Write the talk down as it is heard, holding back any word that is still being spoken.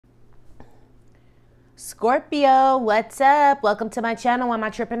Scorpio, what's up? Welcome to my channel. Am I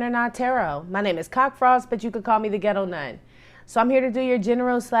tripping or not tarot? My name is Cockfrost, but you could call me the Ghetto Nun. So I'm here to do your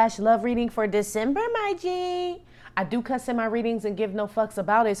general/love reading for December, my G. I do cuss in my readings and give no fucks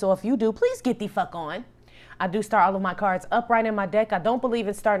about it. So if you do, please get the fuck on. I do start all of my cards upright in my deck. I don't believe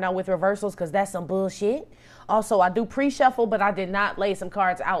in starting out with reversals because that's some bullshit. Also, I do pre-shuffle, but I did not lay some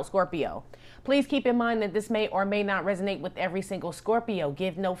cards out, Scorpio. Please keep in mind that this may or may not resonate with every single Scorpio.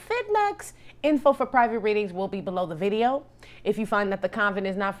 Give no feedbacks. Info for private readings will be below the video. If you find that the convent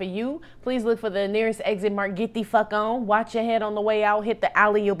is not for you, please look for the nearest exit mark. Get the fuck on. Watch your head on the way out. Hit the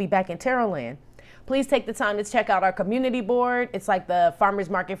alley. You'll be back in Tarotland. Please take the time to check out our community board. It's like the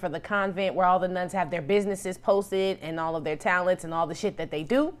farmer's market for the convent where all the nuns have their businesses posted and all of their talents and all the shit that they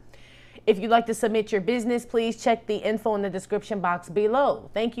do. If you'd like to submit your business, please check the info in the description box below.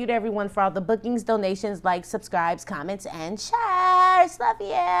 Thank you to everyone for all the bookings, donations, likes, subscribes, comments, and shares. Love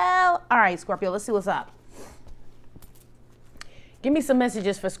you. All right, Scorpio, let's see what's up. Give me some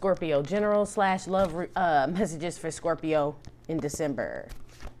messages for Scorpio. General/love messages for Scorpio in December.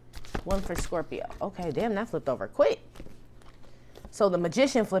 One for Scorpio. Okay, damn, that flipped over quick. So the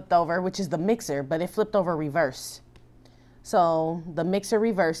Magician flipped over, which is the Mixer, but it flipped over reverse. So the Mixer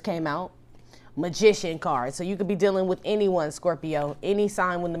reverse came out. Magician card. So you could be dealing with anyone, Scorpio, any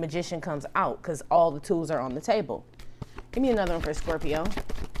sign when the Magician comes out because all the tools are on the table. Give me another one for Scorpio.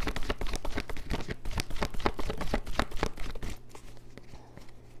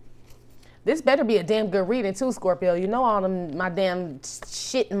 This better be a damn good reading too, Scorpio. You know all them my damn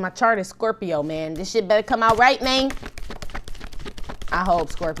shit in my chart is Scorpio, man. This shit better come out right, man. I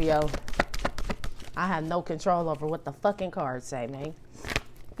hope, Scorpio. I have no control over what the fucking cards say, man.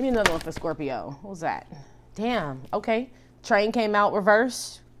 Give me another one for Scorpio. What was that? Damn. Okay. Train came out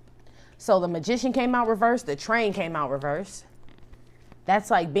reverse. So the Magician came out reverse. The Train came out reverse.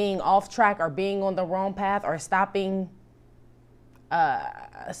 That's like being off track or being on the wrong path or stopping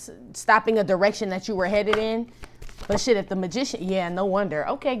a direction that you were headed in. But shit, if the Magician, yeah, no wonder.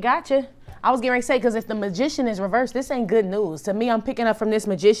 Okay, gotcha. I was getting ready to say, because if the Magician is reversed, this ain't good news. To me, I'm picking up from this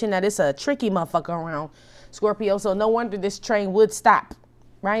Magician that it's a tricky motherfucker around, Scorpio. So no wonder this train would stop,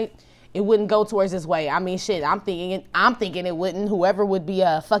 right? It wouldn't go towards this way. I mean, shit, I'm thinking it wouldn't. Whoever would be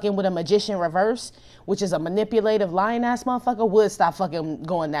fucking with a Magician reverse, which is a manipulative, lying-ass motherfucker, would stop fucking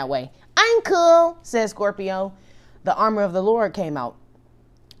going that way. I'm cool, says Scorpio. The Armor of the Lord came out.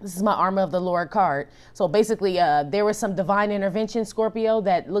 This is my Armor of the Lord card. So basically, there was some divine intervention, Scorpio,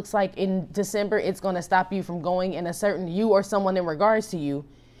 that looks like in December, it's going to stop you from going in a certain, you or someone in regards to you,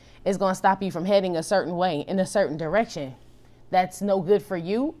 is going to stop you from heading a certain way, in a certain direction. That's no good for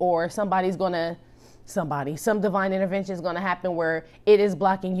you, or some divine intervention is going to happen where it is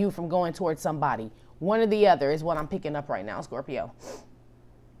blocking you from going towards somebody. One or the other is what I'm picking up right now, Scorpio.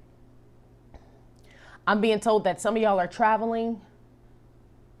 I'm being told that some of y'all are traveling.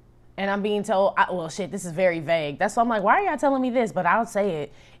 And I'm being told, well, shit, this is very vague. That's why I'm like, why are y'all telling me this? But I'll say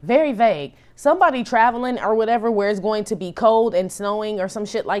it. Very vague. Somebody traveling or whatever where it's going to be cold and snowing or some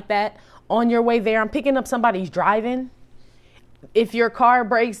shit like that. On your way there, I'm picking up somebody's driving. If your car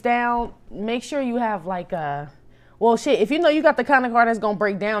breaks down, make sure you have like a, well, shit, if you know you got the kind of car that's going to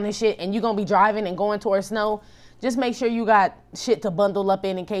break down and shit and you're going to be driving and going towards snow, just make sure you got shit to bundle up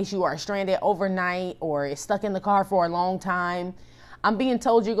in case you are stranded overnight or stuck in the car for a long time. I'm being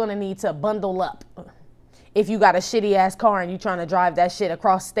told you're going to need to bundle up. If you got a shitty ass car and you're trying to drive that shit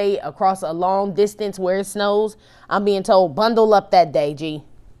across state, across a long distance where it snows, I'm being told bundle up that day, G.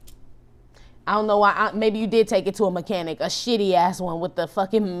 I don't know why. Maybe you did take it to a mechanic, a shitty ass one with the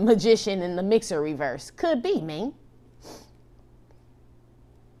fucking Magician and the Mixer reverse. Could be, man.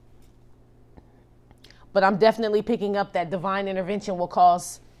 But I'm definitely picking up that divine intervention will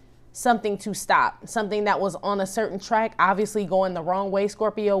cause something to stop. Something that was on a certain track, obviously going the wrong way,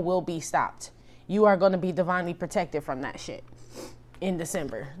 Scorpio, will be stopped. You are going to be divinely protected from that shit in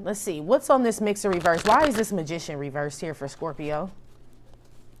December. Let's see. What's on this Mixer reverse? Why is this Magician reversed here for Scorpio?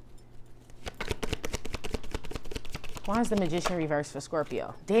 Why is the Magician reversed for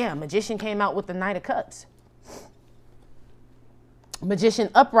Scorpio? Damn, Magician came out with the Knight of Cups. Magician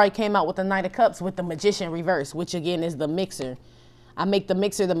upright came out with the Knight of Cups with the Magician reverse, which again is the Mixer. I make the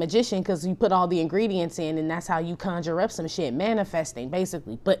Mixer the Magician because you put all the ingredients in and that's how you conjure up some shit, manifesting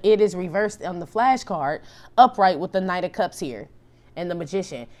basically. But it is reversed on the flash card, upright with the Knight of Cups here and the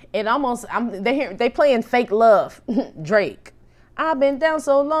Magician. It almost, they playing Fake Love, Drake. I've been down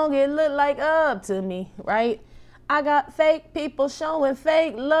so long it looked like up to me, right? I got fake people showing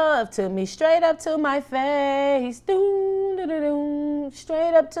fake love to me, straight up to my face,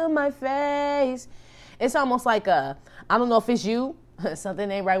 straight up to my face. It's almost like I don't know if it's you,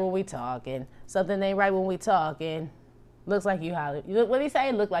 Something ain't right when we talking. Something ain't right when we talking. Looks like you hide. What do you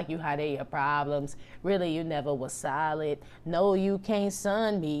say? Look like you hide your problems. Really, you never was solid. No, you can't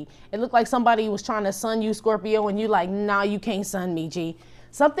sun me. It looked like somebody was trying to sun you, Scorpio, and you like, nah, you can't sun me, G.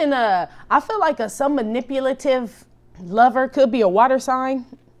 Something, I feel like some manipulative lover, could be a water sign.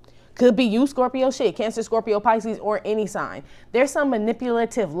 Could be you, Scorpio, shit, Cancer, Scorpio, Pisces, or any sign. There's some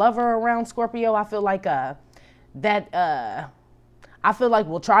manipulative lover around Scorpio. I feel like I feel like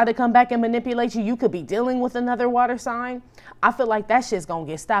we'll try to come back and manipulate you. You could be dealing with another water sign. I feel like that shit's going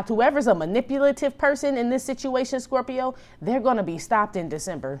to get stopped. Whoever's a manipulative person in this situation, Scorpio, they're going to be stopped in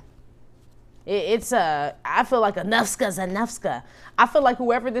December. I feel like enough's enough. I feel like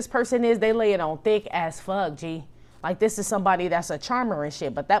whoever this person is, they lay it on thick as fuck, G. Like, this is somebody that's a charmer and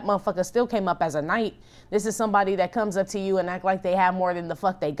shit, but that motherfucker still came up as a knight. This is somebody that comes up to you and act like they have more than the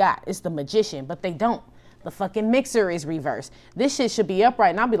fuck they got. It's the magician, but they don't. The fucking mixer is reversed. This shit should be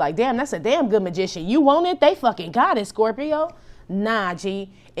upright, and I'll be like, damn, that's a damn good magician. You want it? They fucking got it, Scorpio. Nah,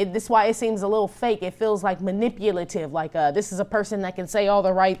 G. This is why it seems a little fake. It feels like manipulative. Like, this is a person that can say all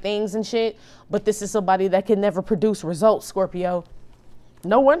the right things and shit, but this is somebody that can never produce results, Scorpio.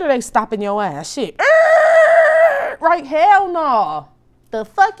 No wonder they stopping your ass. Shit. Right? Hell no. The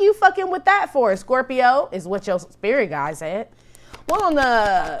fuck you fucking with that for, Scorpio, is what your spirit guy said. Well, on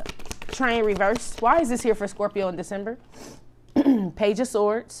the train reverse, why is this here for Scorpio in December? Page of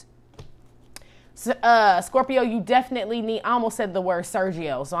Swords. Scorpio, you definitely need, I almost said the word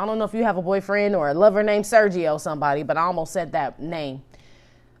Sergio. So I don't know if you have a boyfriend or a lover named Sergio somebody, but I almost said that name.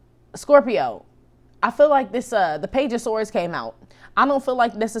 Scorpio, I feel like this, the Page of Swords came out. I don't feel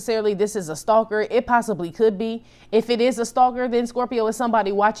like necessarily this is a stalker. It possibly could be. If it is a stalker, then Scorpio is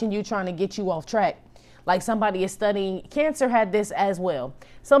somebody watching you, trying to get you off track. Like somebody is studying. Cancer had this as well.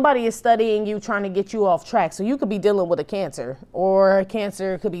 Somebody is studying you, trying to get you off track. So you could be dealing with a Cancer, or a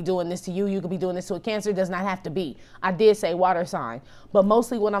Cancer could be doing this to you. You could be doing this to a Cancer. It does not have to be. I did say water sign, but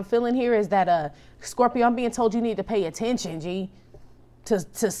mostly what I'm feeling here is that Scorpio, I'm being told you need to pay attention, G.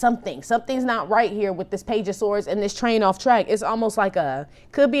 To something. Something's not right here with this Page of Swords and this train off track. It's almost like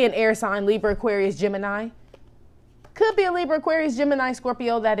could be an air sign, Libra, Aquarius, Gemini. Could be a Libra, Aquarius, Gemini,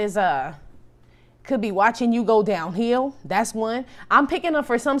 Scorpio that is, could be watching you go downhill. That's one. I'm picking up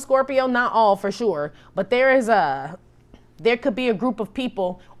for some Scorpio, not all for sure, but there could be a group of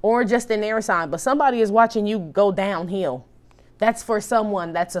people or just an air sign, but somebody is watching you go downhill. That's for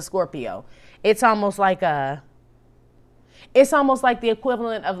someone that's a Scorpio. It's almost like the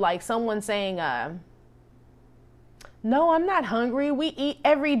equivalent of like someone saying, no, I'm not hungry. We eat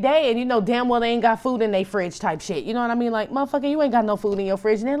every day. And you know damn well they ain't got food in their fridge type shit. You know what I mean? Like, motherfucker, you ain't got no food in your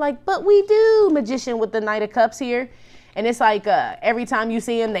fridge. And they're like, but we do, magician with the Knight of Cups here. And it's like every time you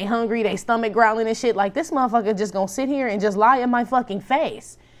see them, they hungry, they stomach growling and shit. Like, this motherfucker just gonna sit here and just lie in my fucking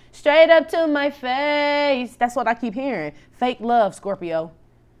face. Straight up to my face. That's what I keep hearing. Fake love, Scorpio.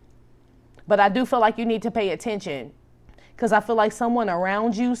 But I do feel like you need to pay attention. Because I feel like someone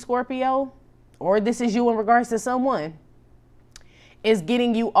around you, Scorpio, or this is you in regards to someone, is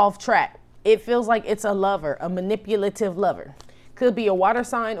getting you off track. It feels like it's a lover, a manipulative lover. Could be a water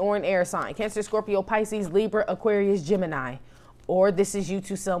sign or an air sign. Cancer, Scorpio, Pisces, Libra, Aquarius, Gemini. Or this is you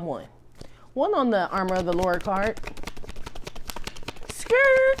to someone. One on the Armor of the Lord card.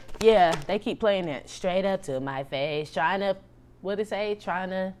 Skirt. Yeah, they keep playing that. Straight up to my face. Trying to, what it say?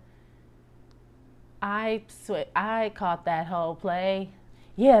 Trying to. I swear, I caught that whole play.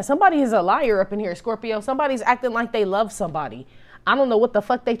 Yeah, somebody is a liar up in here, Scorpio. Somebody's acting like they love somebody. I don't know what the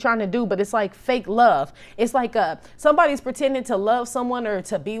fuck they trying to do, but it's like fake love. It's like somebody's pretending to love someone or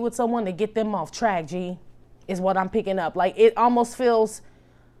to be with someone to get them off track, G, is what I'm picking up. Like, it almost feels,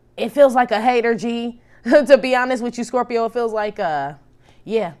 it feels like a hater, G. To be honest with you, Scorpio, it feels like,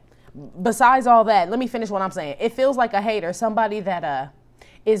 yeah. Besides all that, let me finish what I'm saying. It feels like a hater, somebody that,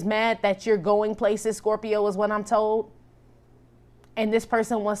 is mad that you're going places, Scorpio, is what I'm told. And this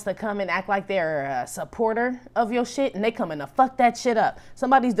person wants to come and act like they're a supporter of your shit, and they coming to fuck that shit up.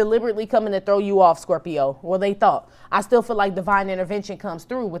 Somebody's deliberately coming to throw you off, Scorpio. Well, they thought. I still feel like divine intervention comes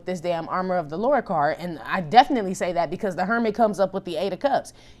through with this damn Armor of the Lord card, and I definitely say that because the Hermit comes up with the Eight of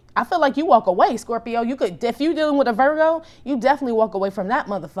Cups. I feel like you walk away, Scorpio. You could, if you're dealing with a Virgo, you definitely walk away from that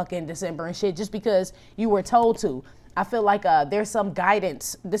motherfucker in December and shit just because you were told to. I feel like there's some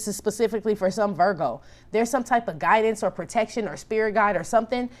guidance. This is specifically for some Virgo. There's some type of guidance or protection or spirit guide or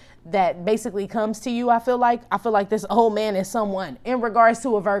something that basically comes to you. I feel like this old man is someone in regards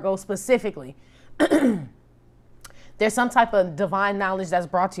to a Virgo specifically. There's some type of divine knowledge that's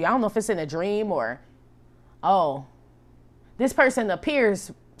brought to you. I don't know if it's in a dream or, oh, this person appears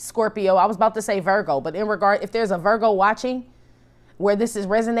Scorpio. I was about to say Virgo, but in regard, if there's a Virgo watching, where this is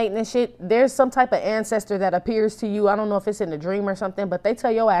resonating and shit, there's some type of ancestor that appears to you. I don't know if it's in a dream or something, but they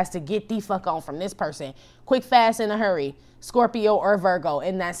tell your ass to get the fuck on from this person. Quick, fast, in a hurry. Scorpio or Virgo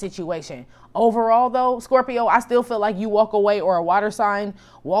in that situation. Overall, though, Scorpio, I still feel like you walk away, or a water sign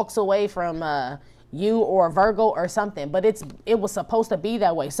walks away from you, or Virgo or something. But it was supposed to be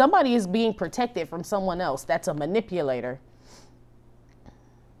that way. Somebody is being protected from someone else that's a manipulator.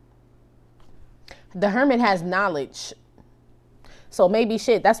 The Hermit has knowledge. So maybe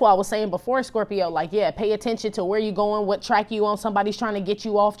shit, that's why I was saying before, Scorpio, like, yeah, pay attention to where you're going, what track you on. Somebody's trying to get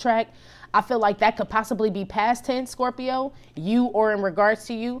you off track. I feel like that could possibly be past tense, Scorpio, you, or in regards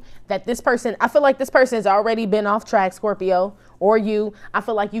to you, that this person, I feel like this person has already been off track, Scorpio, or you. I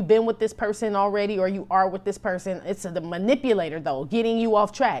feel like you've been with this person already, or you are with this person. It's the manipulator, though, getting you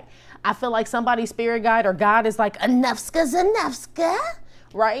off track. I feel like somebody's spirit guide or God is like, enough's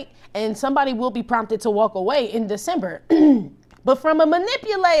right? And somebody will be prompted to walk away in December. But from a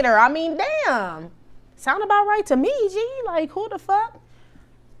manipulator, I mean, damn. Sound about right to me, G. Like, who the fuck?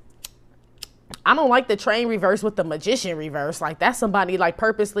 I don't like the train reverse with the magician reverse. Like, that's somebody, like,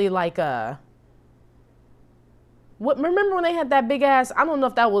 purposely, like, what? Remember when they had that big ass, I don't know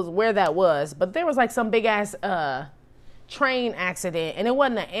if that was where that was, but there was, like, some big ass, train accident, and it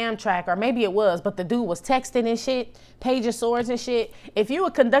wasn't an Amtrak, or maybe it was, but the dude was texting and shit, Page of Swords and shit. If you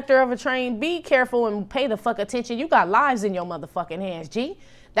a conductor of a train, be careful and pay the fuck attention. You got lives in your motherfucking hands, G.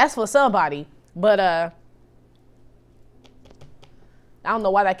 That's for somebody. But, I don't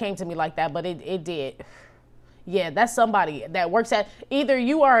know why that came to me like that, but it did. Yeah, that's somebody that works at, either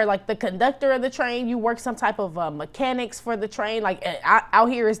you are like the conductor of the train, you work some type of mechanics for the train. Like out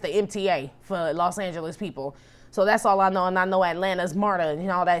here is the MTA for Los Angeles people. So that's all I know. And I know Atlanta's MARTA and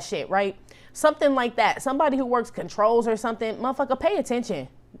all that shit, right? Something like that. Somebody who works controls or something. Motherfucker, pay attention.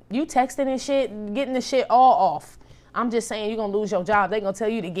 You texting and shit, getting the shit all off. I'm just saying you're going to lose your job. They're going to tell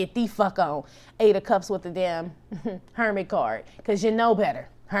you to get the fuck on. 8 of Cups with the damn Hermit card. Because you know better,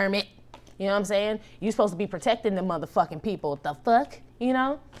 Hermit. You know what I'm saying? You're supposed to be protecting the motherfucking people. The fuck? You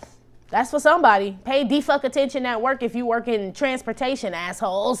know? That's for somebody. Pay the fuck attention at work if you work in transportation,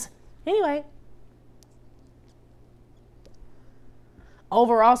 assholes. Anyway.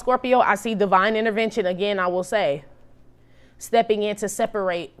 Overall, Scorpio, I see divine intervention. Again, I will say. Stepping in to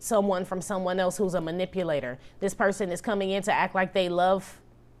separate someone from someone else who's a manipulator. This person is coming in to act like they love.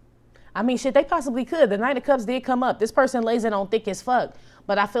 I mean, shit, they possibly could. The Knight of Cups did come up. This person lays it on thick as fuck.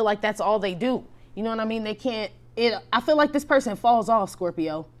 But I feel like that's all they do. You know what I mean? They can't. I feel like this person falls off,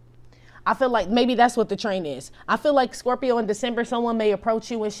 Scorpio. I feel like maybe that's what the train is. I feel like Scorpio in December, someone may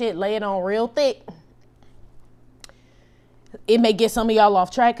approach you and shit, lay it on real thick. It may get some of y'all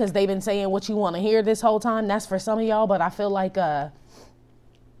off track because they've been saying what you want to hear this whole time. That's for some of y'all, but I feel like I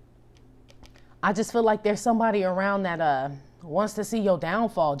just feel like there's somebody around that wants to see your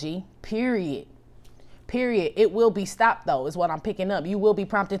downfall, G. Period. It will be stopped, though, is what I'm picking up. You will be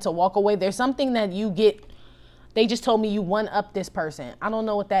prompted to walk away. There's something that you get. They just told me you one-up this person. I don't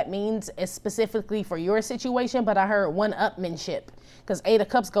know what that means specifically for your situation, but I heard one-upmanship. Because 8 of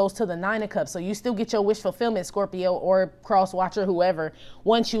Cups goes to the 9 of Cups. So you still get your wish fulfillment, Scorpio, or cross watcher, whoever,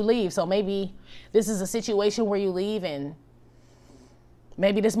 once you leave. So maybe this is a situation where you leave and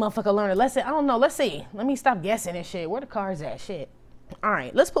maybe this motherfucker learned a lesson. I don't know. Let's see. Let me stop guessing and shit. Where the cards at? Shit. All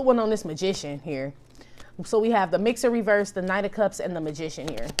right. Let's put one on this magician here. So we have the Mixer reverse, the Knight of Cups, and the Magician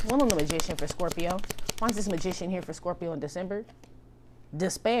here. One on the Magician for Scorpio. Why is this Magician here for Scorpio in December?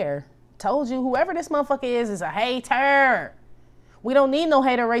 Despair. Told you, whoever this motherfucker is a hater. We don't need no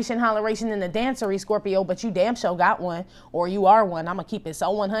hateration, holleration in the dancery, Scorpio, but you damn sure got one, or you are one. I'm going to keep it so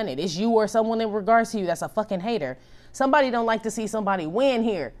 100. It's you or someone in regards to you that's a fucking hater. Somebody don't like to see somebody win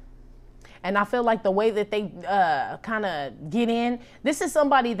here. And I feel like the way that they kind of get in, this is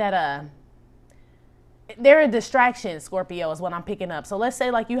somebody that... they're a distraction, Scorpio, is what I'm picking up. So let's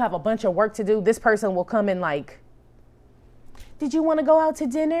say like you have a bunch of work to do. This person will come in like, did you want to go out to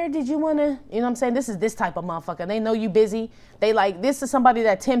dinner? Did you want to, you know what I'm saying? This is this type of motherfucker. They know you busy. They like, this is somebody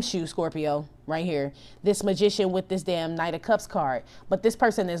that tempts you, Scorpio, right here. This Magician with this damn Knight of Cups card. But this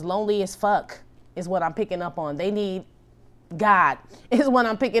person is lonely as fuck is what I'm picking up on. They need God is what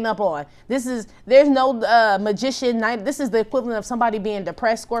I'm picking up on. There's no Magician Knight. This is the equivalent of somebody being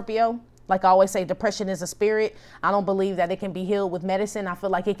depressed, Scorpio. Like I always say, depression is a spirit. I don't believe that it can be healed with medicine. I feel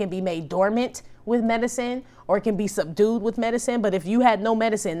like it can be made dormant with medicine or it can be subdued with medicine. But if you had no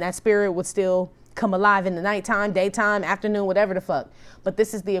medicine, that spirit would still come alive in the nighttime, daytime, afternoon, whatever the fuck. But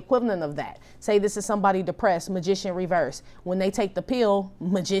this is the equivalent of that. Say this is somebody depressed, magician reverse. When they take the pill,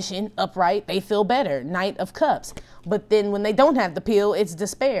 magician upright, they feel better, Knight of Cups. But then when they don't have the pill, it's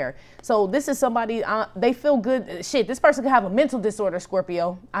despair. So this is somebody, they feel good. Shit, this person could have a mental disorder,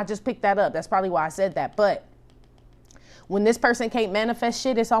 Scorpio. I just picked that up. That's probably why I said that. But when this person can't manifest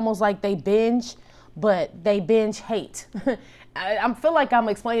shit, it's almost like they binge, but they binge hate. I feel like I'm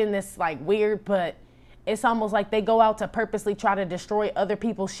explaining this like weird, but it's almost like they go out to purposely try to destroy other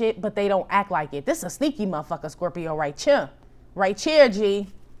people's shit, but they don't act like it. This is a sneaky motherfucker, Scorpio, right here. Right here, G.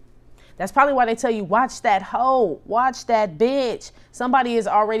 That's probably why they tell you, watch that hoe, watch that bitch. Somebody is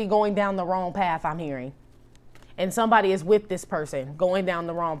already going down the wrong path, I'm hearing. And somebody is with this person going down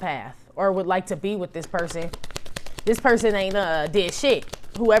the wrong path or would like to be with this person. This person ain't did shit.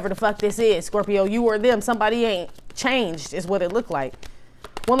 Whoever the fuck this is, Scorpio, you or them, somebody ain't changed is what it looked like.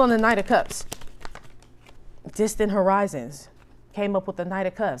 One on the Knight of Cups. Distant horizons. Came up with the Knight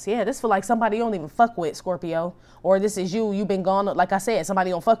of Cups. Yeah, this feel like somebody you don't even fuck with, Scorpio. Or this is you've been gone, like I said, somebody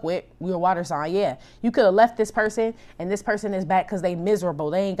you don't fuck with. You're a water sign, yeah. You could have left this person, and this person is back because they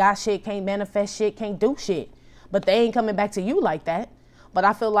miserable. They ain't got shit, can't manifest shit, can't do shit. But they ain't coming back to you like that. But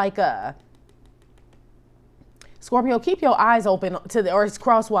I feel like, Scorpio, keep your eyes open to the, or it's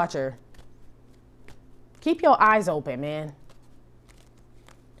cross watcher. Keep your eyes open, man.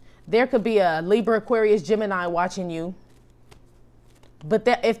 There could be a Libra, Aquarius, Gemini watching you. But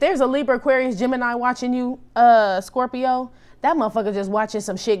if there's a Libra, Aquarius, Gemini watching you, Scorpio, that motherfucker just watching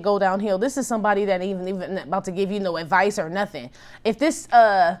some shit go downhill. This is somebody that ain't even about to give you no advice or nothing. If this,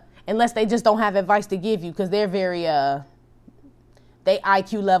 unless they just don't have advice to give you, because they're very, they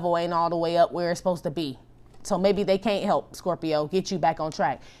IQ level ain't all the way up where it's supposed to be. So maybe they can't help, Scorpio, get you back on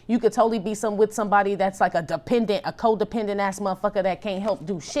track. You could totally be with somebody that's like a dependent, a codependent ass motherfucker that can't help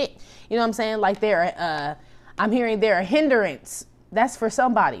do shit. You know what I'm saying? Like they're, I'm hearing they're a hindrance. That's for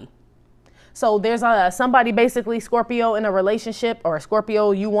somebody. So there's somebody basically, Scorpio, in a relationship, or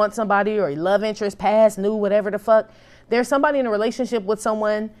Scorpio, you want somebody, or love interest, past, new, whatever the fuck. There's somebody in a relationship with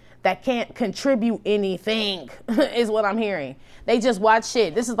someone that can't contribute anything, is what I'm hearing. They just watch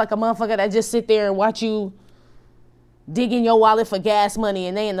shit. This is like a motherfucker that just sit there and watch you dig in your wallet for gas money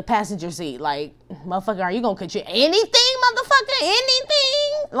and they in the passenger seat. Like, motherfucker, are you gonna contribute anything, motherfucker?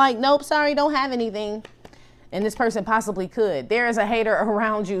 Anything? Like, nope, sorry, don't have anything. And this person possibly could. There is a hater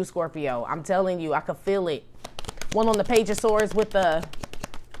around you, Scorpio. I'm telling you, I could feel it. One on the Page of Swords with the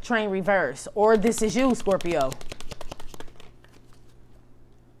train reverse. Or this is you, Scorpio.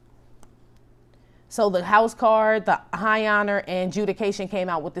 So the House card, the High Honor, and Judication came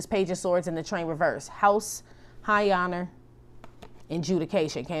out with this Page of Swords and the train reverse. House, High Honor, and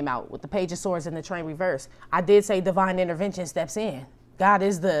Judication came out with the Page of Swords and the train reverse. I did say divine intervention steps in. God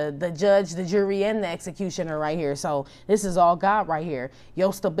is the judge, the jury, and the executioner right here. So this is all God right here.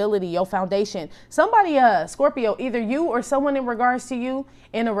 Your stability, your foundation. Somebody, Scorpio, either you or someone in regards to you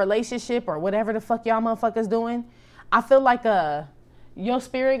in a relationship or whatever the fuck y'all motherfuckers doing. I feel like your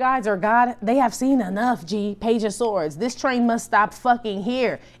spirit guides or God, they have seen enough, G. Page of Swords. This train must stop fucking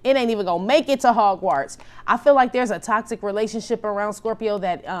here. It ain't even gonna make it to Hogwarts. I feel like there's a toxic relationship around Scorpio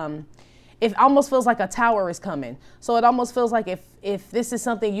that it almost feels like a tower is coming. So it almost feels like if this is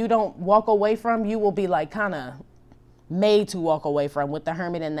something you don't walk away from, you will be like kind of made to walk away from with the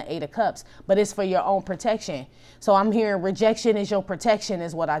Hermit and the Eight of Cups. But it's for your own protection. So I'm hearing rejection is your protection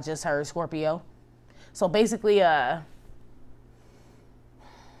is what I just heard, Scorpio. So basically,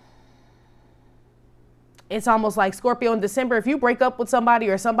 it's almost like Scorpio in December, if you break up with somebody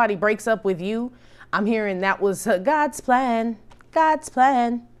or somebody breaks up with you, I'm hearing that was God's plan. God's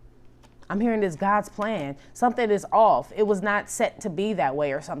plan. I'm hearing this God's plan. Something is off. It was not set to be that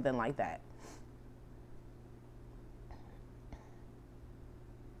way or something like that.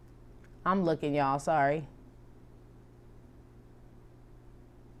 I'm looking, y'all. Sorry.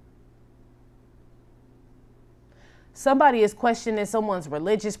 Somebody is questioning someone's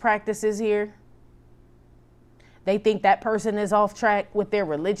religious practices here. They think that person is off track with their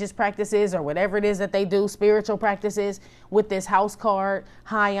religious practices or whatever it is that they do, spiritual practices with this House card,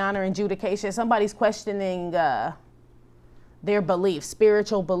 High Honor, and Judication. Somebody's questioning their beliefs,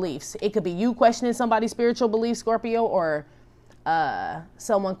 spiritual beliefs. It could be you questioning somebody's spiritual beliefs, Scorpio, or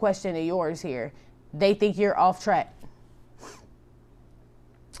someone questioning yours here. They think you're off track.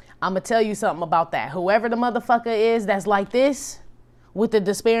 I'm going to tell you something about that. Whoever the motherfucker is that's like this, with the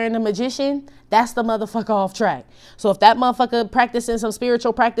despair and the magician, that's the motherfucker off track. So if that motherfucker practicing some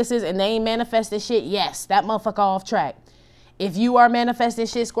spiritual practices and they ain't manifesting shit, yes, that motherfucker off track. If you are manifesting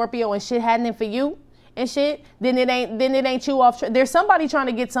shit, Scorpio, and shit happening for you and shit, then it ain't you off track. There's somebody trying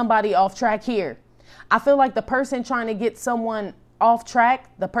to get somebody off track here. I feel like the person trying to get someone off track,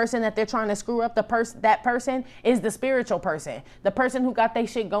 the person that they're trying to screw up, that person is the spiritual person. The person who got their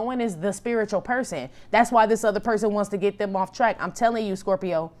shit going is the spiritual person. That's why this other person wants to get them off track. I'm telling you,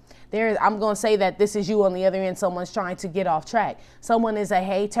 Scorpio, I'm going to say that this is you on the other end. Someone's trying to get off track. Someone is a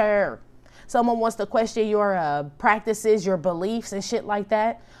hater. Someone wants to question your practices, your beliefs and shit like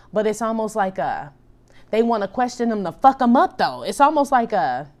that. But it's almost like they want to question them to fuck them up, though. It's almost like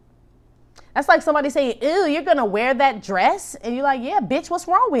that's like somebody saying, ew, you're going to wear that dress? And you're like, yeah, bitch, what's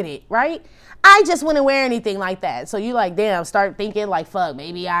wrong with it, right? I just wouldn't wear anything like that. So you like, damn, start thinking like, fuck,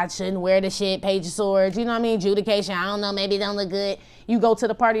 maybe I shouldn't wear the shit, Page of Swords, you know what I mean? Judication, I don't know, maybe it don't look good. You go to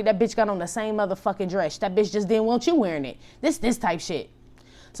the party, that bitch got on the same motherfucking dress. That bitch just didn't want you wearing it. This type shit.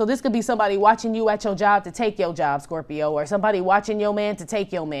 So this could be somebody watching you at your job to take your job, Scorpio, or somebody watching your man to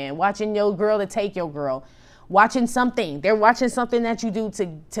take your man, watching your girl to take your girl. Watching something. They're watching something that you do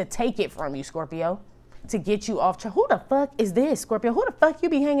to take it from you, Scorpio. To get you off track. Who the fuck is this, Scorpio? Who the fuck you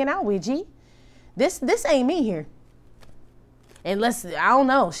be hanging out with, G? This ain't me here. Unless, I don't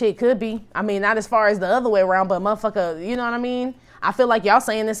know. Shit, could be. I mean, not as far as the other way around, but motherfucker, you know what I mean? I feel like y'all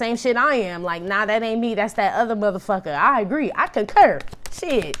saying the same shit I am. Like, nah, that ain't me. That's that other motherfucker. I agree. I concur.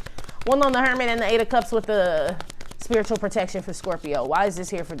 Shit. One on the Hermit and the Eight of Cups with the spiritual protection for Scorpio. Why is this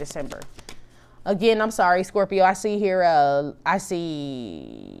here for December? Again, I'm sorry, Scorpio. I see here, I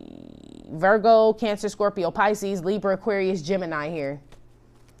see Virgo, Cancer, Scorpio, Pisces, Libra, Aquarius, Gemini here.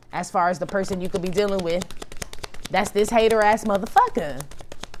 As far as the person you could be dealing with, that's this hater-ass motherfucker.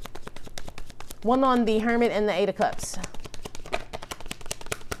 One on the Hermit and the Eight of Cups.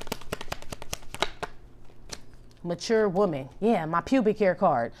 Mature woman. Yeah, my pubic hair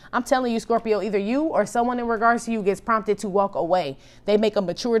card. I'm telling you, Scorpio, either you or someone in regards to you gets prompted to walk away. They make a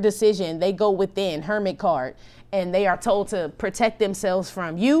mature decision. They go within, Hermit card, and they are told to protect themselves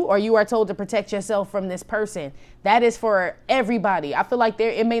from you, or you are told to protect yourself from this person. That is for everybody. I feel like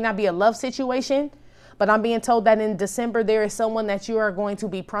it may not be a love situation, but I'm being told that in December, there is someone that you are going to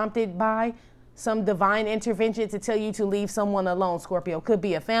be prompted by, some divine intervention to tell you to leave someone alone, Scorpio. Could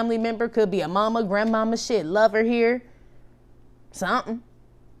be a family member, could be a mama, grandmama, shit, lover here. Something.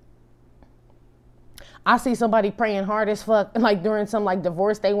 I see somebody praying hard as fuck, like during some like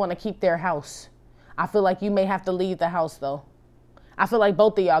divorce, they want to keep their house. I feel like you may have to leave the house though. I feel like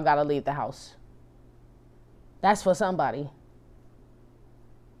both of y'all got to leave the house. That's for somebody.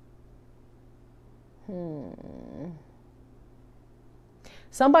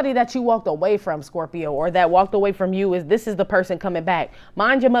 Somebody that you walked away from, Scorpio, or that walked away from you, this is the person coming back.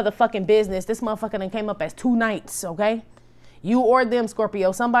 Mind your motherfucking business. This motherfucker done came up as 2 knights, okay? You or them,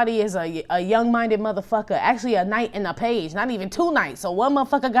 Scorpio. Somebody is a young-minded motherfucker. Actually, a knight and a page. Not even 2 knights. So one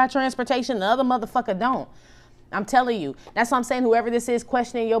motherfucker got transportation, the other motherfucker don't. I'm telling you. That's what I'm saying. Whoever this is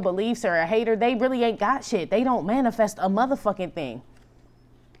questioning your beliefs or a hater, they really ain't got shit. They don't manifest a motherfucking thing.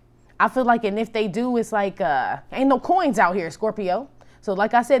 I feel like, and if they do, it's like, ain't no coins out here, Scorpio. So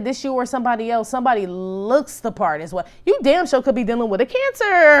like I said, this you or somebody else, somebody looks the part as well. You damn sure could be dealing with a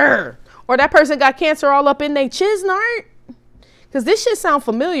Cancer. Or that person got Cancer all up in their chiznart. Because this shit sound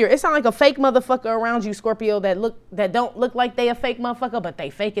familiar. It sound like a fake motherfucker around you, Scorpio, that don't look like they a fake motherfucker, but they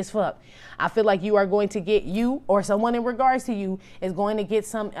fake as fuck. I feel like you are going to get, you or someone in regards to you is going to get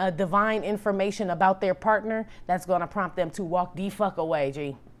some divine information about their partner that's going to prompt them to walk the fuck away,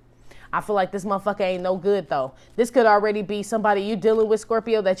 G. I feel like this motherfucker ain't no good, though. This could already be somebody you dealing with,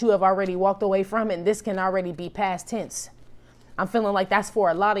 Scorpio, that you have already walked away from, and this can already be past tense. I'm feeling like that's for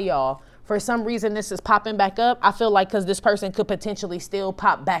a lot of y'all. For some reason, this is popping back up. I feel like because this person could potentially still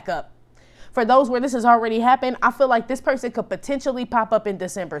pop back up. For those where this has already happened, I feel like this person could potentially pop up in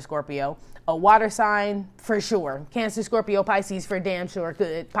December, Scorpio. A water sign, for sure. Cancer, Scorpio, Pisces, for damn sure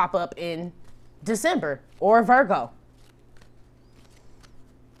could pop up in December. Or Virgo.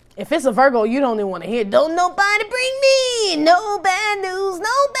 If it's a Virgo, you don't even want to hear, don't nobody bring me no bad news,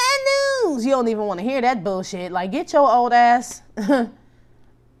 no bad news. You don't even want to hear that bullshit. Like, get your old ass.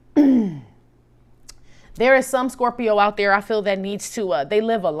 There is some Scorpio out there, I feel, that needs to, they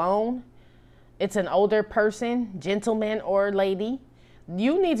live alone. It's an older person, gentleman or lady.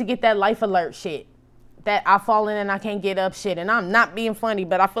 You need to get that life alert shit. That I've fallen and I can't get up shit. And I'm not being funny,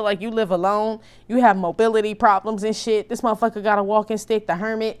 but I feel like you live alone. You have mobility problems and shit. This motherfucker got a walking stick. The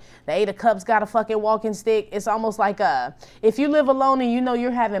Hermit, the Eight of Cups got a fucking walking stick. It's almost like if you live alone and you know you're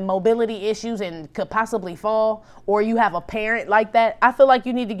having mobility issues and could possibly fall, or you have a parent like that, I feel like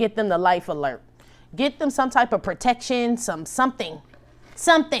you need to get them the life alert. Get them some type of protection, something.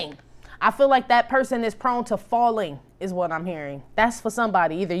 I feel like that person is prone to falling is what I'm hearing. That's for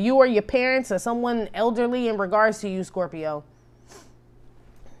somebody. Either you or your parents or someone elderly in regards to you, Scorpio.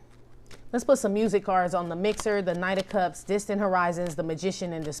 Let's put some music cards on the Mixer, the Knight of Cups, Distant Horizons, the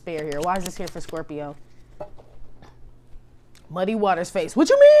Magician, and Despair here. Why is this here for Scorpio? Muddy Waters face. What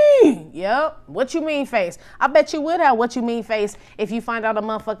you mean? Yep. What you mean face? I bet you would have what you mean face if you find out a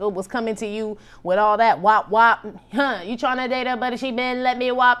motherfucker was coming to you with all that wop wop. Huh? You trying to date her, but she been let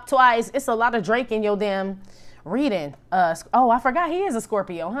me wop twice. It's a lot of Drake in your damn reading. Oh, I forgot he is a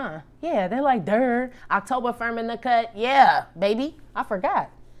Scorpio, huh? Yeah, they're like, durr. October firm in the cut. Yeah, baby. I forgot.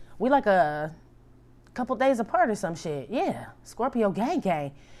 We like a couple days apart or some shit. Yeah. Scorpio gang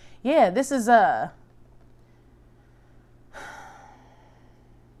gang. Yeah, this is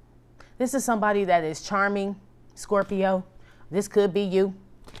this is somebody that is charming, Scorpio. This could be you.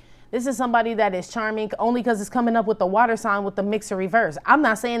 This is somebody that is charming only because it's coming up with the water sign with the Mixer reverse. I'm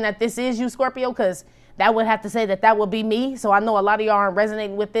not saying that this is you, Scorpio, because that would have to say that would be me. So I know a lot of y'all aren't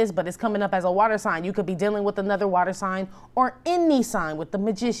resonating with this, but it's coming up as a water sign. You could be dealing with another water sign or any sign with the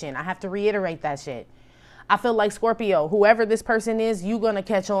Magician. I have to reiterate that shit. I feel like Scorpio, whoever this person is, you going to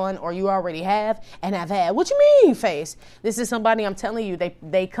catch on, or you already have and have had. What you mean, face? This is somebody, I'm telling you,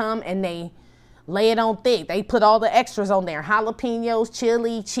 they come and they lay it on thick. They put all the extras on there. Jalapenos,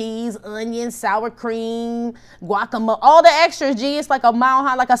 chili, cheese, onions, sour cream, guacamole, all the extras, G. It's like a mile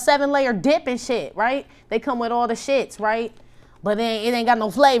high, like a 7-layer dip and shit, right? They come with all the shits, right? But it ain't got no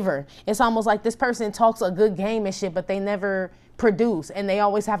flavor. It's almost like this person talks a good game and shit, but they never produce, and they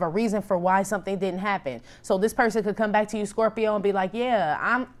always have a reason for why something didn't happen. So this person could come back to you, Scorpio, and be like, yeah,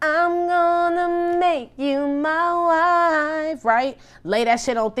 I'm gonna make you my wife, right? Lay that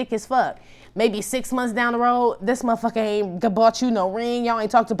shit on thick as fuck. Maybe 6 months down the road, this motherfucker ain't bought you no ring. Y'all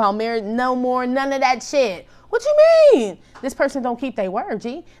ain't talked about marriage no more, none of that shit. What you mean? This person don't keep their word,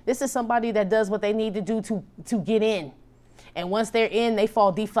 G. This is somebody that does what they need to do to get in. And once they're in, they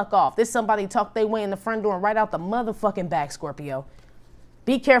fall fuck off. This somebody talk their way in the front door and right out the motherfucking back, Scorpio.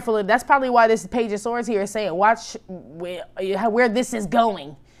 Be careful. That's probably why this Page of Swords here is saying, watch where this is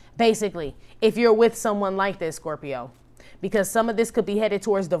going, basically, if you're with someone like this, Scorpio. Because some of this could be headed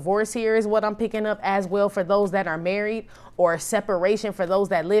towards divorce here is what I'm picking up, as well for those that are married, or separation for those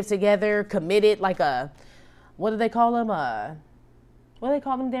that live together, committed, like a, what do they call them? What do they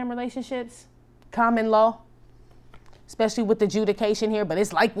call them damn relationships? Common law. Especially with the adjudication here, but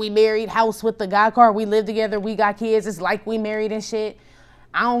it's like we married, house with the guy car, we live together, we got kids, it's like we married and shit.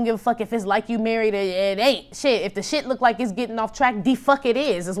 I don't give a fuck if it's like you married, it ain't. Shit, if the shit look like it's getting off track, fuck it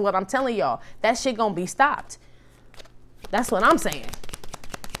is what I'm telling y'all. That shit gonna be stopped. That's what I'm saying.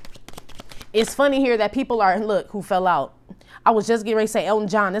 It's funny here that people are, look, who fell out. I was just getting ready to say Elton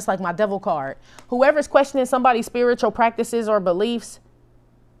John, it's like my devil card. Whoever's questioning somebody's spiritual practices or beliefs,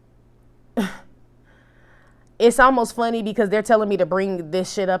 it's almost funny because they're telling me to bring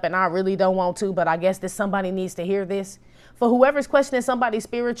this shit up and I really don't want to, but I guess that somebody needs to hear this. For whoever's questioning somebody's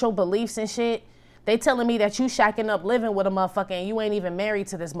spiritual beliefs and shit, they telling me that you shacking up living with a motherfucker and you ain't even married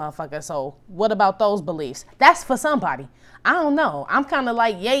to this motherfucker. So what about those beliefs? That's for somebody. I don't know. I'm kind of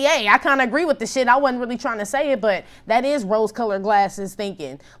like, yay. I kind of agree with the shit. I wasn't really trying to say it, but that is rose-colored glasses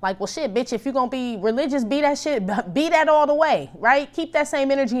thinking. Like, well, shit, bitch, if you're going to be religious, be that shit. Be that all the way, right? Keep that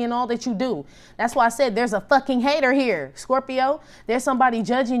same energy in all that you do. That's why I said there's a fucking hater here, Scorpio. There's somebody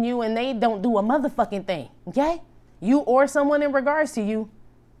judging you and they don't do a motherfucking thing, okay? You or someone in regards to you.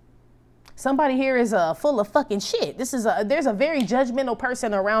 Somebody here is full of fucking shit. There's a very judgmental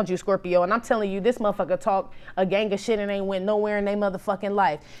person around you, Scorpio. And I'm telling you, this motherfucker talk a gang of shit and ain't went nowhere in their motherfucking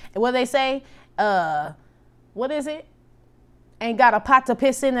life. And what they say, what is it? Ain't got a pot to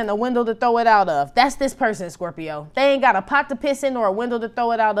piss in and a window to throw it out of. That's this person, Scorpio. They ain't got a pot to piss in or a window to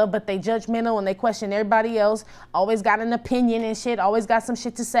throw it out of, but they judgmental and they question everybody else. Always got an opinion and shit. Always got some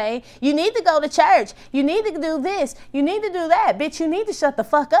shit to say. You need to go to church. You need to do this. You need to do that. Bitch, you need to shut the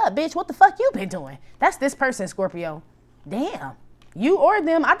fuck up. Bitch, what the fuck you been doing? That's this person, Scorpio. Damn. You or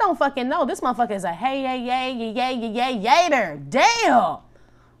them, I don't fucking know. This motherfucker is a yater. Damn.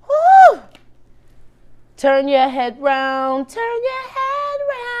 Woo. Turn your head round,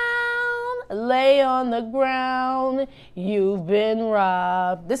 lay on the ground, you've been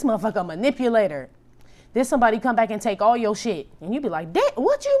robbed. This motherfucker manipulator. There's somebody come back and take all your shit. And you be like,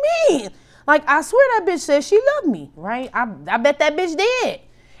 what you mean? Like, I swear that bitch said she loved me, right? I bet that bitch did.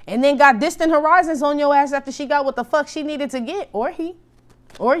 And then got distant horizons on your ass after she got what the fuck she needed to get. Or he.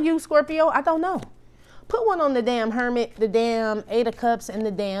 Or you, Scorpio. I don't know. Put one on the damn Hermit, the damn 8 of Cups, and the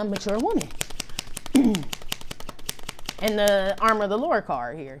damn Mature Woman. And the Armor of the Lord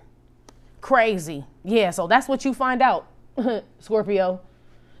card here. Crazy. Yeah, so that's what you find out, Scorpio.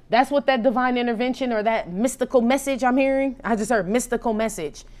 That's what that divine intervention or that mystical message I'm hearing. I just heard mystical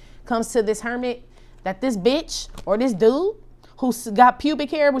message comes to this Hermit, that this bitch or this dude got pubic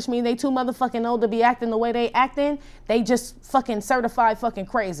hair, which means they too motherfucking old to be acting the way they acting. They just fucking certified fucking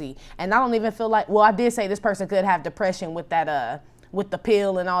crazy. And I don't even feel like, well, I did say this person could have depression with that, with the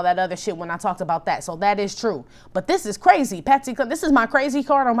pill and all that other shit when I talked about that. So that is true. But this is crazy. Patsy, this is my crazy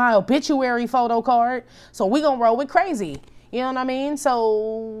card on my obituary photo card. So we gonna roll with crazy. You know what I mean?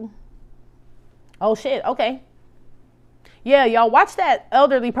 So, oh shit, okay. Yeah, y'all watch that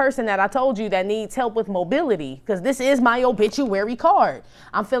elderly person that I told you that needs help with mobility, because this is my obituary card.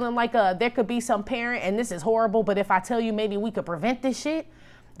 I'm feeling like there could be some parent, and this is horrible, but if I tell you maybe we could prevent this shit,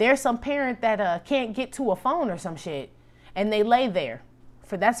 there's some parent that can't get to a phone or some shit, and they lay there.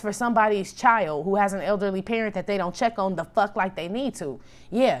 That's for somebody's child who has an elderly parent that they don't check on the fuck like they need to.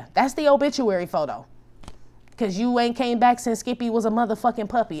 Yeah, that's the obituary photo. Because you ain't came back since Skippy was a motherfucking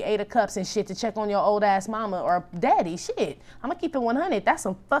puppy, ate a cups and shit to check on your old ass mama or daddy. Shit, I'm going to keep it 100. That's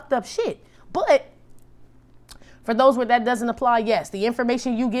some fucked up shit. But for those where that doesn't apply, yes, the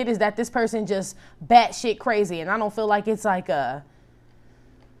information you get is that this person just batshit crazy. And I don't feel like it's like a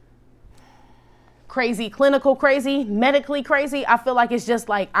crazy, clinical crazy, medically crazy. I feel like it's just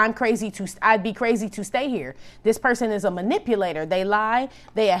like I'd be crazy to stay here. This person is a manipulator. They lie.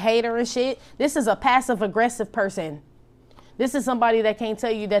 They a hater and shit. This is a passive aggressive person. This is somebody that can't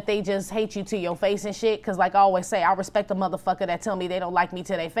tell you that they just hate you to your face and shit. Because like I always say, I respect a motherfucker that tell me they don't like me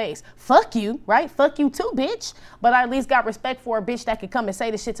to their face. Fuck you, right? Fuck you too, bitch. But I at least got respect for a bitch that could come and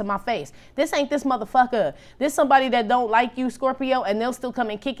say this shit to my face. This ain't this motherfucker. This somebody that don't like you, Scorpio, and they'll still come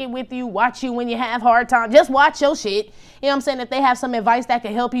and kick it with you, watch you when you have hard time. Just watch your shit. You know what I'm saying? If they have some advice that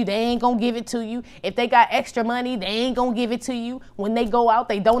can help you, they ain't gonna give it to you. If they got extra money, they ain't gonna give it to you. When they go out,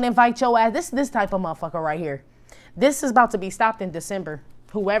 they don't invite your ass. This type of motherfucker right here. This is about to be stopped in December.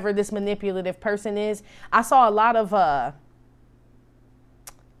 Whoever this manipulative person is. I saw a lot of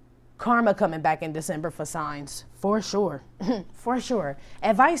karma coming back in December for signs. For sure. For sure.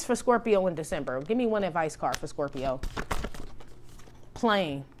 Advice for Scorpio in December. Give me one advice card for Scorpio.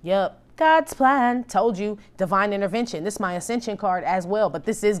 Plain. Yep. God's plan. Told you. Divine intervention. This is my ascension card as well. But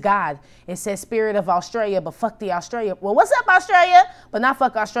this is God. It says Spirit of Australia. But fuck the Australia. Well, what's up, Australia? But not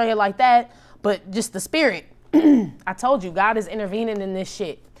fuck Australia like that. But just the spirit. I told you, God is intervening in this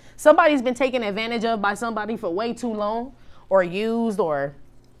shit. Somebody's been taken advantage of by somebody for way too long, or used or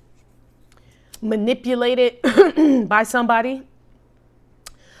manipulated by somebody.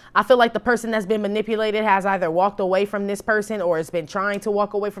 I feel like the person that's been manipulated has either walked away from this person or has been trying to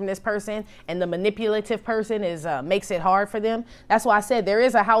walk away from this person, and the manipulative person is makes it hard for them. That's why I said there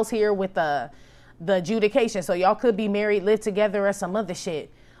is a house here with the adjudication. So y'all could be married, live together, or some other shit.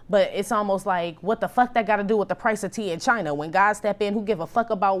 But it's almost like, what the fuck that got to do with the price of tea in China? When God step in, who give a fuck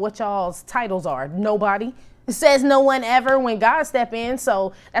about what y'all's titles are? Nobody. It says no one ever when God step in.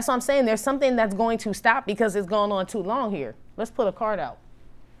 So that's what I'm saying. There's something that's going to stop because it's gone on too long here. Let's put a card out.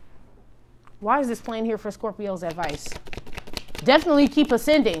 Why is this playing here for Scorpio's advice? Definitely keep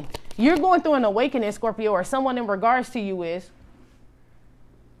ascending. You're going through an awakening, Scorpio, or someone in regards to you is.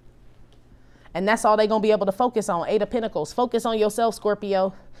 And that's all they're going to be able to focus on. 8 of Pentacles. Focus on yourself,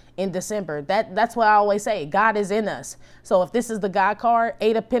 Scorpio. In December. That's what I always say. God is in us. So if this is the God card,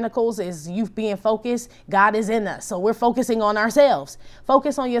 8 of Pentacles is you being focused. God is in us. So we're focusing on ourselves.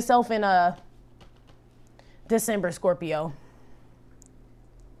 Focus on yourself in December, Scorpio.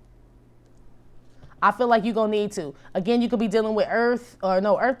 I feel like you're going to need to. Again, you could be dealing with Earth. Or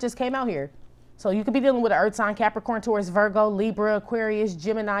no, Earth just came out here. So you could be dealing with an Earth sign, Capricorn, Taurus, Virgo, Libra, Aquarius,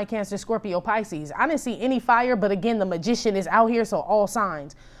 Gemini, Cancer, Scorpio, Pisces. I didn't see any fire, but again, the magician is out here, so all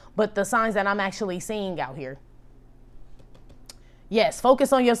signs. But the signs that I'm actually seeing out here. Yes,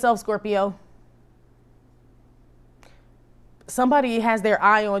 focus on yourself, Scorpio. Somebody has their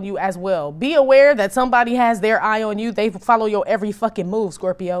eye on you as well. Be aware that somebody has their eye on you. They follow your every fucking move,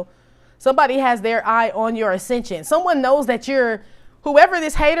 Scorpio. Somebody has their eye on your ascension. Someone knows that you're, whoever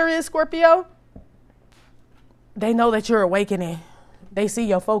this hater is, Scorpio, they know that you're awakening. They see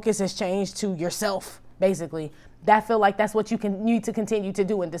your focus has changed to yourself, basically. That feel like that's what you need to continue to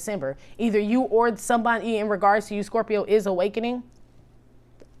do in December. Either you or somebody in regards to you, Scorpio, is awakening.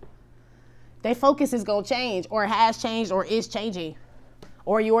 Their focus is going to change, or has changed, or is changing.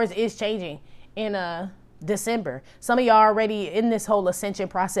 Or yours is changing in December. Some of y'all already in this whole ascension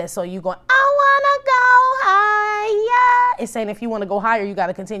process, so you going, I want to go higher. It's saying if you want to go higher, you got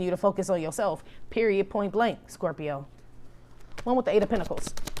to continue to focus on yourself. Period, point blank, Scorpio. One with the 8 of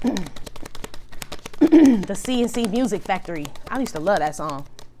Pentacles. The C&C Music Factory. I used to love that song.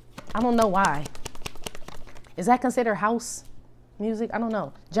 I don't know why. Is that considered house? music, I don't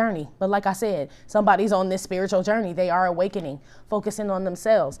know, journey. But like I said, somebody's on this spiritual journey. They are awakening, focusing on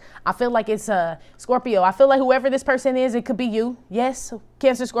themselves. I feel like it's Scorpio. I feel like whoever this person is, it could be you. Yes,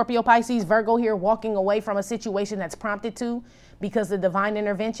 Cancer, Scorpio, Pisces, Virgo here, walking away from a situation that's prompted to because the divine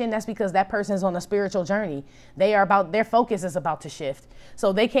intervention. That's because that person is on a spiritual journey. Their focus is about to shift.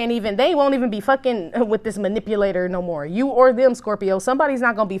 So they won't even be fucking with this manipulator no more. You or them, Scorpio. Somebody's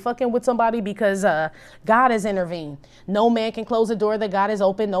not going to be fucking with somebody because God has intervened. No man can close the door that God has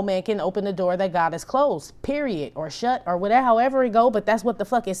opened. No man can open the door that God has closed, period, or shut, or whatever, however it go. But that's what the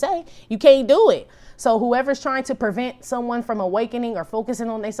fuck it say. You can't do it. So whoever's trying to prevent someone from awakening or focusing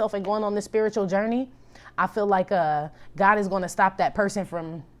on themselves and going on this spiritual journey, I feel like God is going to stop that person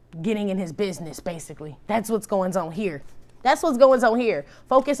from getting in his business, basically. That's what's going on here. That's what's going on here.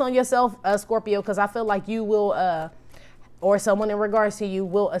 Focus on yourself, Scorpio, because I feel like you will, or someone in regards to you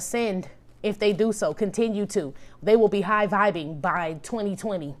will ascend if they do so. Continue to. They will be high vibing by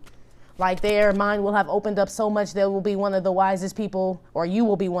 2020. Like their mind will have opened up so much, they will be one of the wisest people, or you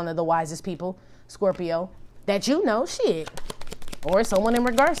will be one of the wisest people, Scorpio, that you know, shit. Or someone in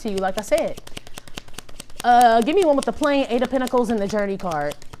regards to you, like I said. Give me one with the plain 8 of Pentacles and the Journey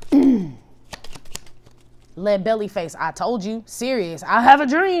card. Lead belly face. I told you. Serious. I have a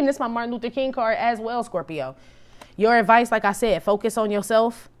dream. This is my Martin Luther King card as well, Scorpio. Your advice, like I said, focus on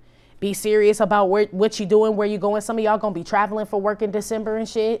yourself. Be serious about what you're doing, where you're going. Some of y'all going to be traveling for work in December and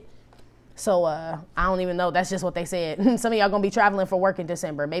shit. So I don't even know. That's just what they said. Some of y'all going to be traveling for work in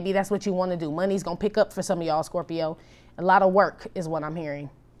December. Maybe that's what you want to do. Money's going to pick up for some of y'all, Scorpio. A lot of work is what I'm hearing.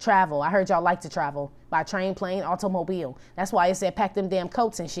 Travel. I heard y'all like to travel by train, plane, automobile. That's why it said pack them damn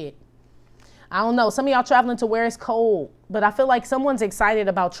coats and shit. I don't know. Some of y'all traveling to where it's cold, but I feel like someone's excited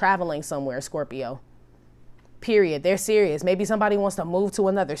about traveling somewhere, Scorpio. Period. They're serious. Maybe somebody wants to move to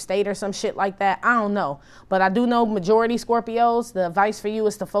another state or some shit like that. I don't know. But I do know majority Scorpios, the advice for you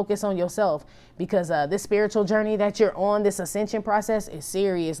is to focus on yourself because this spiritual journey that you're on, this ascension process is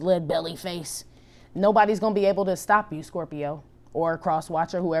serious. Lead belly face. Nobody's going to be able to stop you, Scorpio, or cross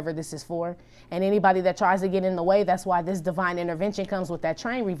watcher, whoever this is for. And anybody that tries to get in the way, that's why this divine intervention comes with that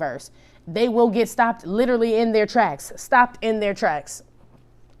train reverse. They will get stopped literally in their tracks. Stopped in their tracks.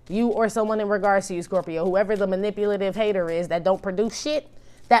 You or someone in regards to you, Scorpio. Whoever the manipulative hater is that don't produce shit,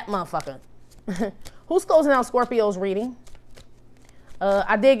 that motherfucker. Who's closing out Scorpio's reading?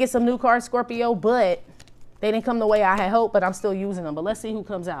 I did get some new cards, Scorpio, but they didn't come the way I had hoped, but I'm still using them. But let's see who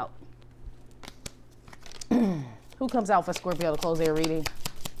comes out. Who comes out for Scorpio to close their reading?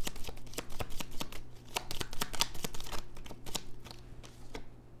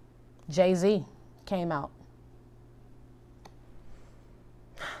 Jay-Z came out.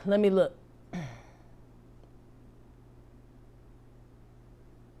 Let me look.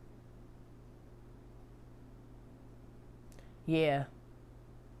 Yeah.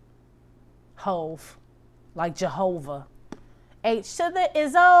 Hove. Like Jehovah. H to the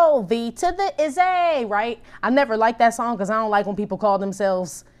is O, V to the is A, right? I never liked that song because I don't like when people call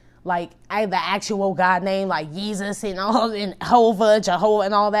themselves like the actual God name, like Jesus and all, and Jehovah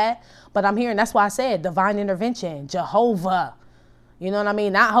and all that. But I'm hearing, that's why I said divine intervention, Jehovah. You know what I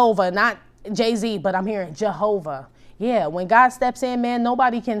mean? Not Hova, not Jay-Z, but I'm hearing Jehovah. Yeah, when God steps in, man,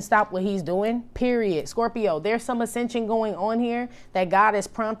 nobody can stop what he's doing, period. Scorpio, there's some ascension going on here that God has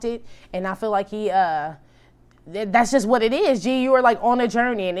prompted. And I feel like that's just what it is. G, you are like on a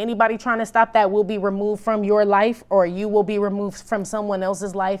journey, and anybody trying to stop that will be removed from your life, or you will be removed from someone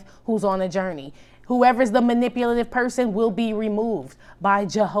else's life who's on a journey. Whoever's the manipulative person will be removed by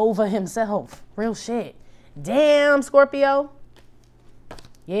Jehovah himself. Real shit. Damn, Scorpio.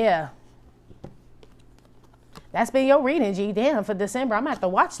 Yeah. That's been your reading, G. Damn, for December. I'm going to have to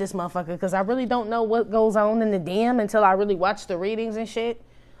watch this motherfucker because I really don't know what goes on in the DM until I really watch the readings and shit.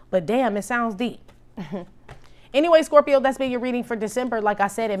 But damn, it sounds deep. Anyway, Scorpio, that's been your reading for December. Like I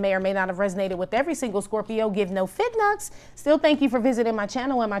said, it may or may not have resonated with every single Scorpio. Give no fit nuts. Still, thank you for visiting my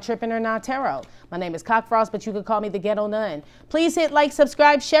channel and my Trippin' or Not Tarot. My name is Cockfrost, but you can call me the Ghetto Nun. Please hit like,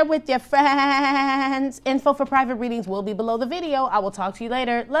 subscribe, share with your friends. Info for private readings will be below the video. I will talk to you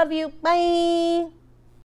later. Love you. Bye.